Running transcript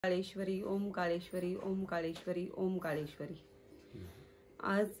काळेश्वरी ओम काळेश्वरी ओम काळेश्वरी ओम काळेश्वरी।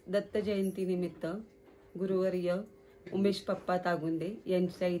 आज दत्त जयंती निमित्त गुरुवर्य उमेश पप्पा तागुंदे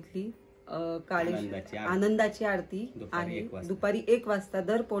यांच्या इथली आनंदाची आरती आहे दुपारी 1 वाजता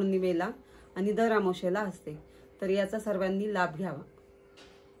दर पौर्णिमेला आणि दर अमावस्येला असते, तर याचा सर्वांनी लाभ घ्यावा।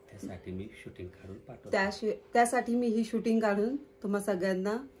 त्यासाठी मी ही शूटिंग काढून तुम्हा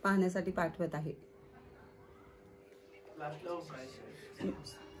सगळ्यांना पाहण्यासाठी पाठवत आहे।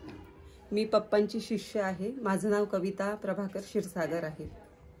 मी पप्पांची शिष्य आहे। माझं नाव कविता प्रभाकर क्षीरसागर आहे।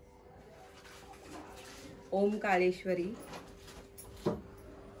 ओम काळेश्वरी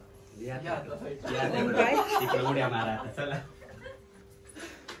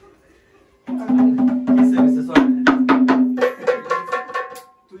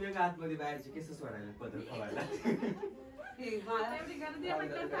तुझ्या आतमध्ये बाहेरचे केस सोडायला पदर खवायला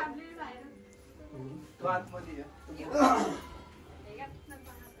तू आतमध्ये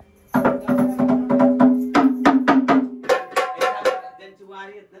ज्यांची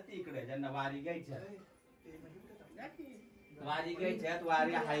वारी येत ना ती इकडे, ज्यांना वारी घ्यायच्या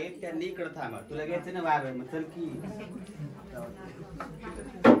वारी आहेत त्यांनी इकडे थांबा। तुला घ्यायचं ना वारी, मग चल की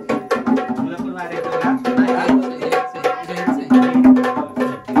तुला पण वारी येतो का?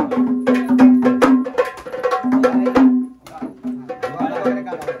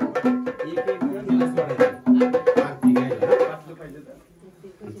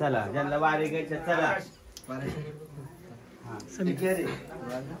 चला ज्यांना वारी घ्यायच्या चला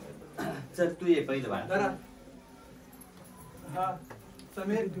चल तू ये पहिलं वार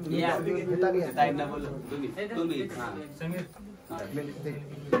समीर ताईंना बोल तुम्ही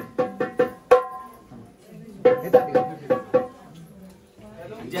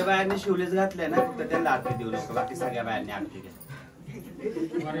ज्या बायांनी शिवलेच घातलंय ना फक्त त्यांना आरती देऊ नका, बाकी सगळ्या बायांनी आरती घ्या।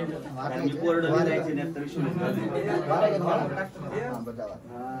 मी बोर्ड लिहायचे नंतर शिवलेच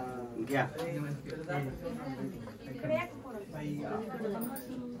घ्या।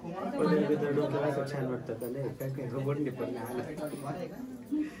 छान वाटतं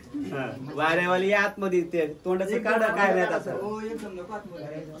वाऱ्यावाली आतमध्ये ते तोंडाचे काढा काय नाही असं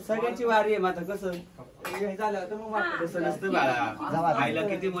सगळ्यांची वारी आहे। मात्र कसं तसं नसतं बाळा, आईला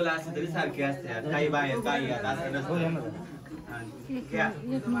किती मुलं असं तरी सारखे असतात, काही बाहेर काही असं नसतं।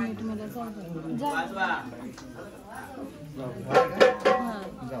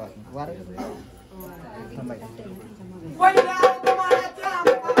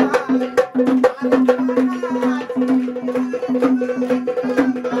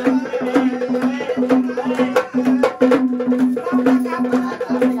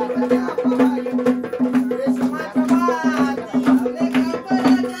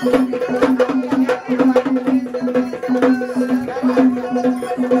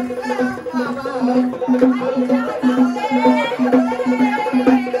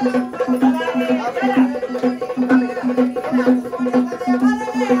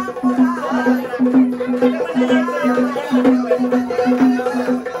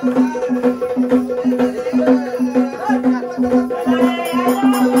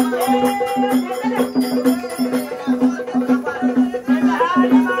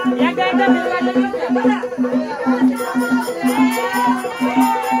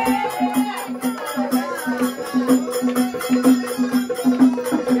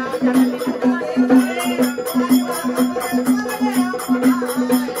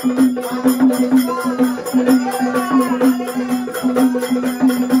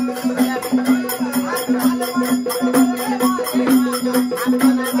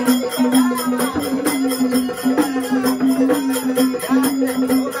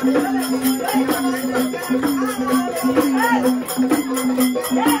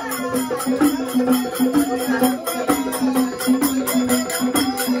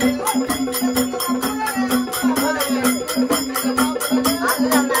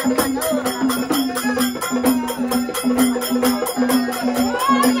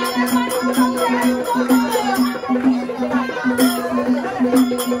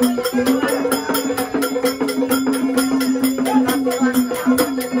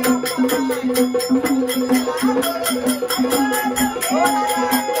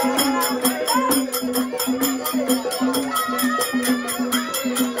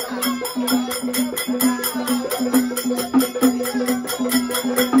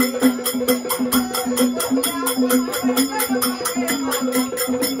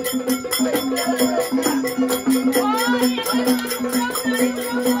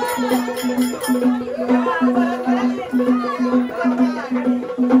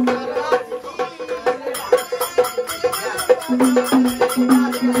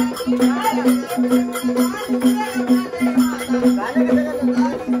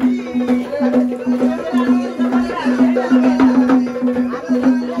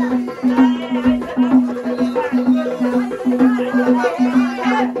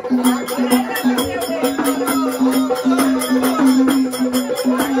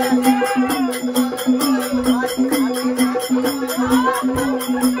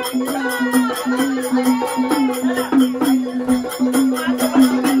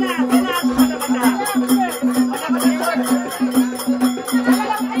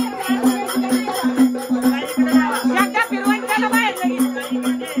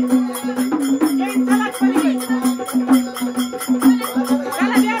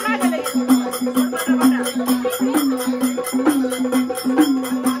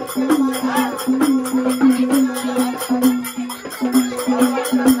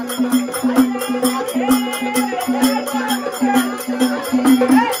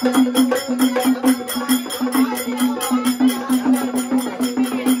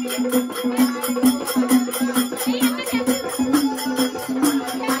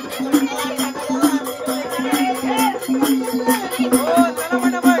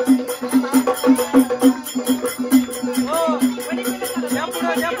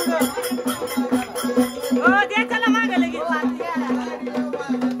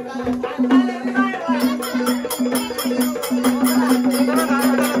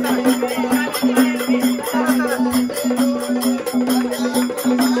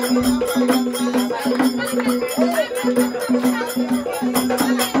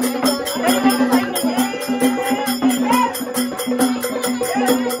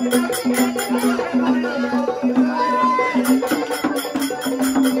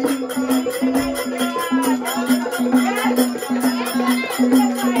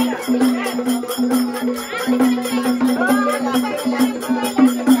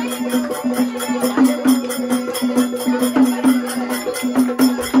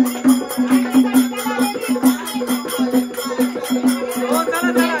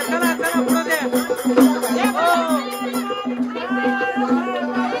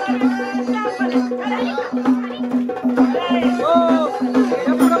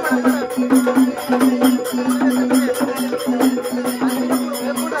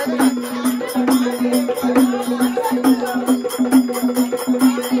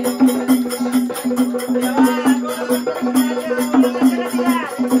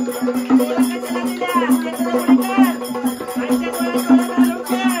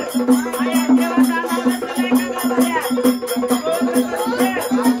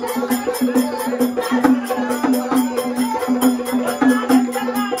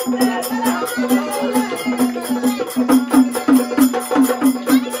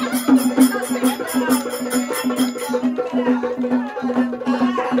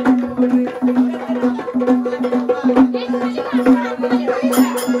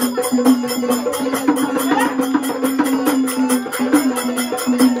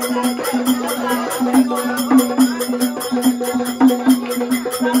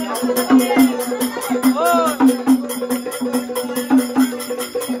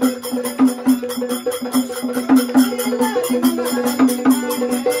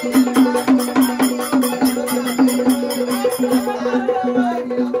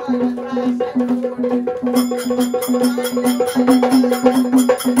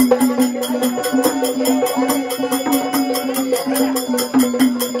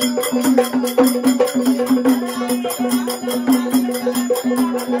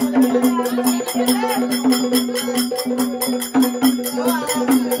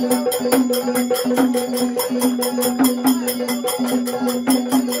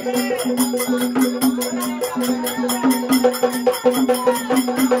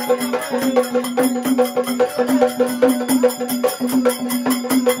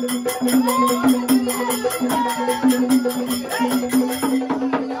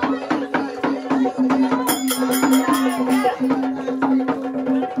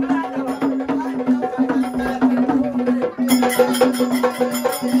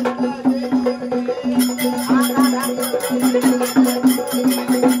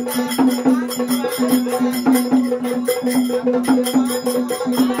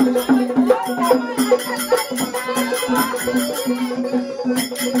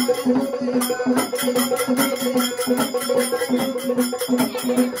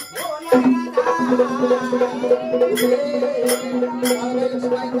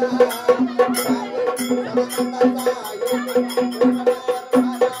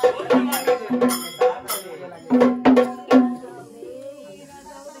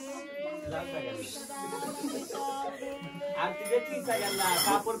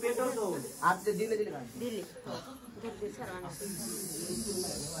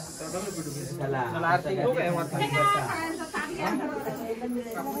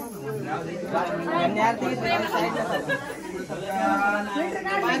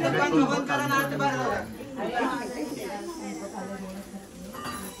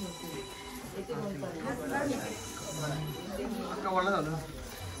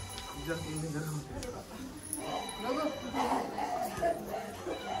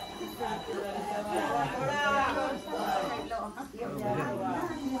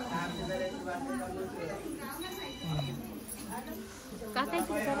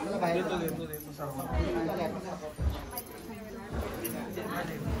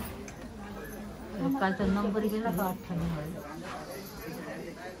 कालचा नंबर गेला का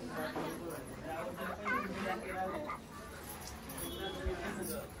 98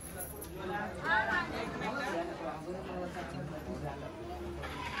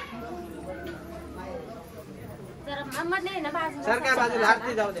 मधले ना बाजूला सरकार बाजूला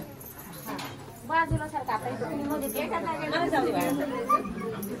आरती जाऊ दे. बाजूला सारखा आता इथं तुम्ही मध्ये ते टाकायला जाऊ दे.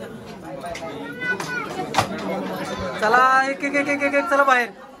 चला एक एक एक एक एक चला बाहेर.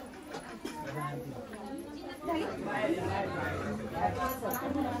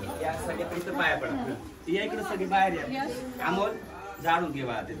 या सगळे इथं पाया पडा. या इकडे सगळे बाहेर या. अमोल जाणून घे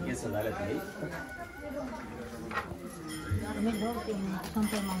बाळा ते केस झालं ते.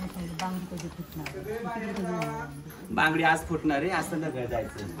 बांगडी आज फुटणार आहे. असं नगर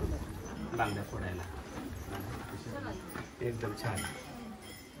जायचं बांगड्या फोडायला. एकदम छान.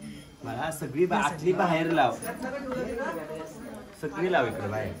 मला सगळी आतली बाहेर लाव. सगळी लाव इकडे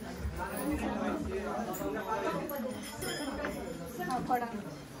बाहेर.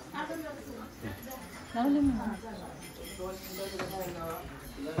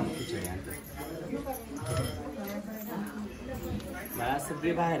 मला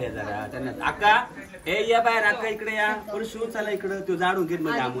सगळी बाहेर आहे जरा. त्यांना अक्का ए या बाहेर. अक्का इकडे या. पुरुष चला इकडं. तो जाडून घेत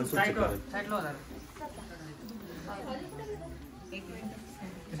म्हणजे आम्हाला स्वच्छ करत.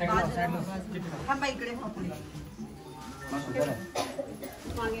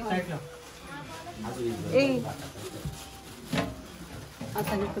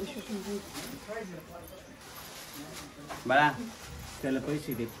 बाळा त्याला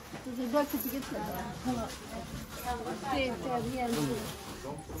पैसे दे.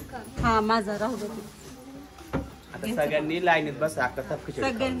 हा माझा राहू दे. आता सगळ्यांनी लाईनीत बस. अक्का सब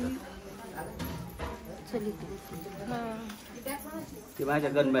सगळ्यांनी ती माझ्या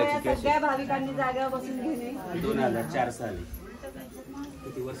गणबाईची कॅश सगळ्या भाविकांनी जागेवर बसून घेणे. 2004 साली.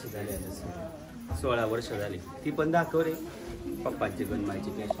 किती वर्ष झाले आता? 16 वर्ष झाली. ती पण दाखव रे पप्पांची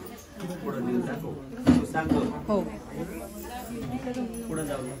गणबाईची कॅश. पुढं नेऊन दाखव. तू सांगतो हो पुढं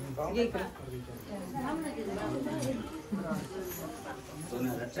जाऊ. ये इकडे.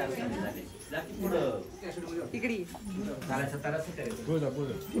 2004 साली झाले. पुढं इकडे ये. चालायचं तरासं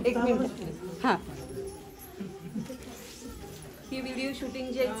करायचं. एक मिनिट. हा ही व्हिडिओ शूटिंग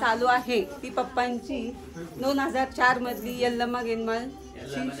जे चालू आहे ती पप्पांची 2004 मधली यल्लम्मा गेनमाल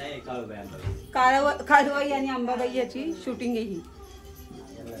काळवाई आणि अंबाबाई याची शूटिंग आहे ही.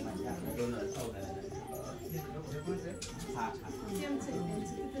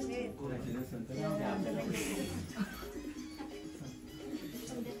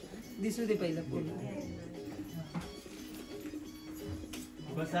 दिसू दे पहिलं पूर्ण.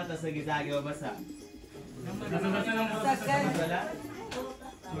 बसा तसं की जागेवर बसा.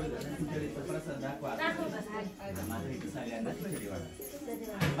 प्रसाद दाखवा.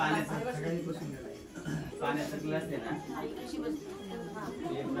 पाण्याचा ग्लास आहे ना.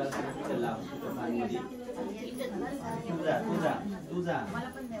 एक ग्लास लाव पाणीमध्ये. तुझा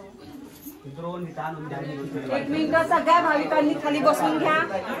द्रोण इथं आणून द्या. एक मिनिट. सगळ्या भाविकांनी खाली बसून घ्या.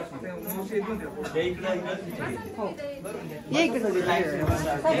 हो ये इकडे.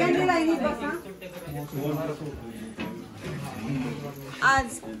 सगळ्यांनी लाईनीत बसा.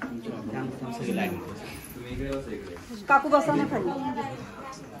 आज काकू बसा ना खाली.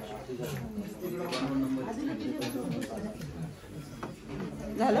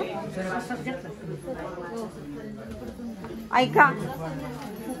 झालं. ऐका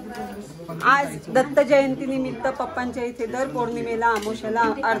आज दत्त जयंती निमित्त पप्पांच्या इथे दर पौर्णिमेला आमोशाला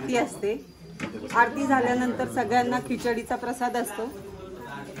आरती असते. आरती झाल्यानंतर सगळ्यांना खिचडीचा प्रसाद असतो.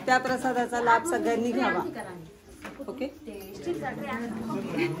 त्या प्रसादाचा लाभ सगळ्यांनी घ्यावा. ओके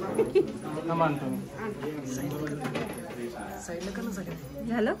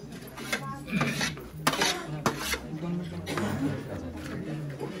झालं.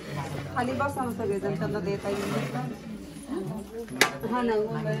 खाली बसा ना सगळेजण. त्यांना देता येईल. हा ना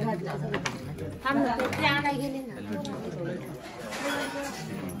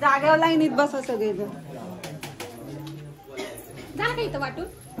जाग्यावर लाईनीत बसा सगळेजण. जागा इथं वाटून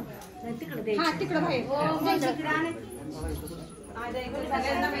तिकडे. हा तिकडे बाहेर.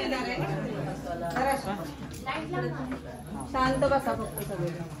 शांत बसा फक्त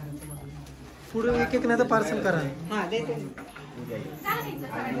सगळेजण. पुढे एक एक नाही तर पार्सल करा. हा देते.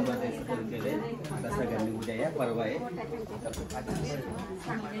 सगळ्यांनी उद्या या. परवा आहे.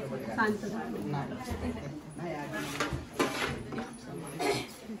 शांत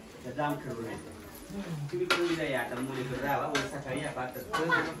जाम खेळून तुम्ही कोणी नाही. आता मुलीकडे राहा. वर सकाळी या.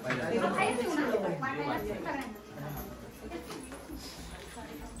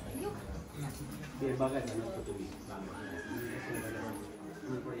 ते बघायचं नसतं तुम्ही.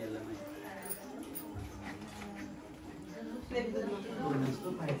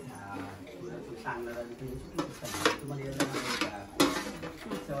 सांगणार तुम्हाला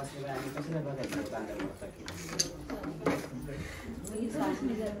कशाला बघायचं. ती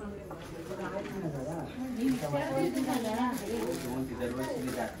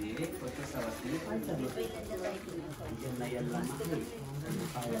दरवर्षी जाते फक्त सवासनी ज्यांना यायला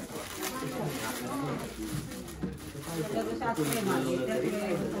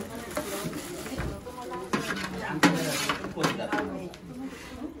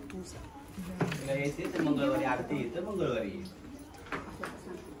यायचे तर मंगळवारी आरती येतं मंगळवारी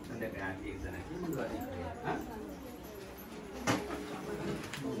संध्याकाळी आरती एक जणांची मंगळवारी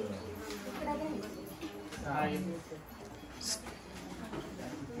हा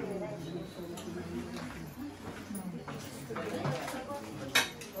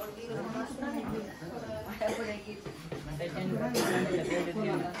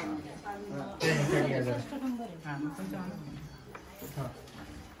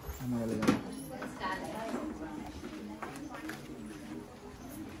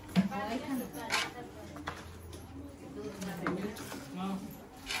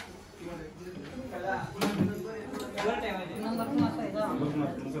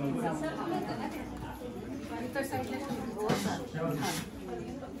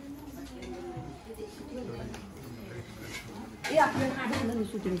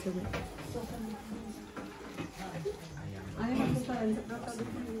शूटिंग सगळं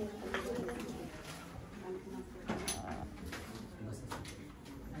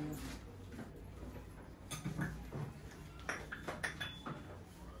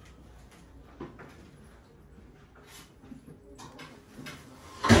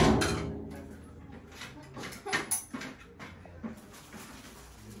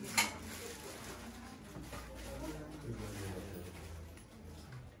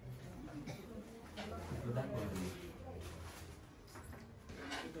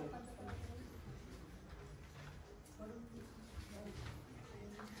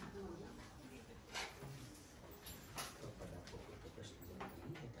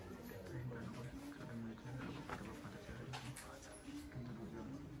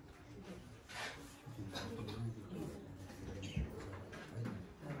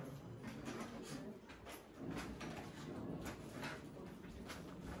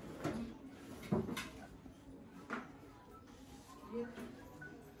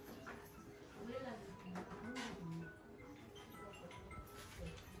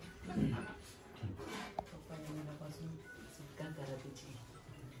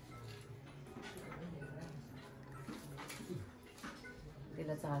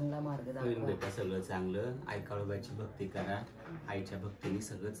तिला चांगला मार्ग होईल दाखवा. बेटा सगळं चांगलं. आई काळूबाईची भक्ती करा. आईच्या भक्तीने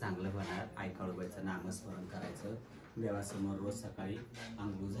सगळं चांगलं होणार. आई काळूबाईचं नामस्मरण करायचं. देवासमोर रोज सकाळी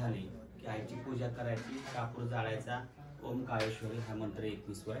अंघोळ झाली की आईची पूजा करायची. कापूर जाळायचा. ओम काळेश्वरी हा मंत्र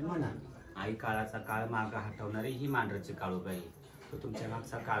 21 वेळा म्हणा. आई काळाचा काळ मागा हटवणारी ही मांढरची काळूबाई. तर तुमच्या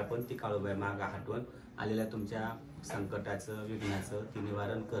मागचा काळ पण ती काळूबाई मागा हटवून आलेल्या तुमच्या संकटाचं विघ्नाचं ती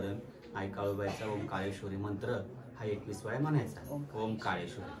निवारण करण. आई काळूबाईचा ओम काळेश्वरी मंत्र हा 21 वेळा म्हणायचा. ओम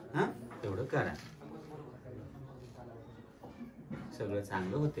काळेश्वरी हा एवढं करा. सगळं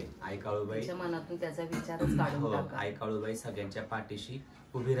चांगलं होते. आई काळूबाई तिच्या मनातून त्याचा विचारच काढून हो टाका. आई काळूबाई सगळ्यांच्या पाठीशी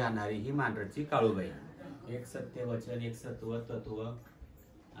उभी राहणारी ही मांढरची काळूबाई. एक सत्य वचन एक सत्व तत्व.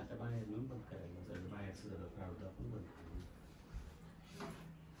 आता बाहेर म्हणून बंद करायला बाहेरचं जरा प्रावड आपण बंद करू.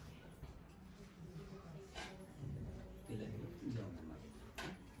 तिला जेवणामध्ये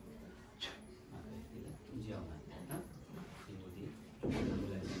तिला जेवणात हा ती होती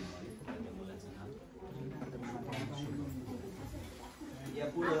मुलाचं नाव आहे. त्या मुलाचं नाव या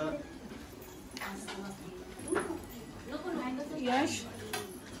पुढं यश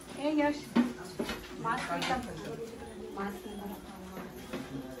ए यश मास्क मास्क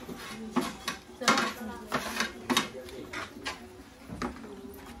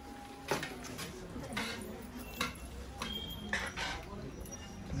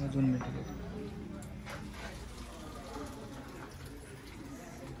अजून मिनिट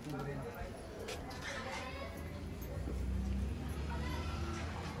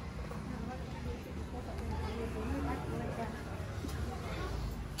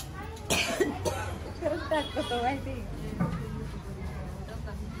माहिती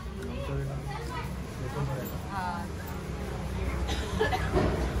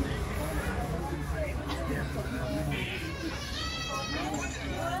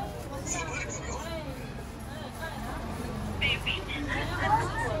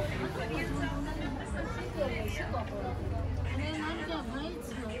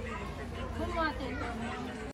खूप वाट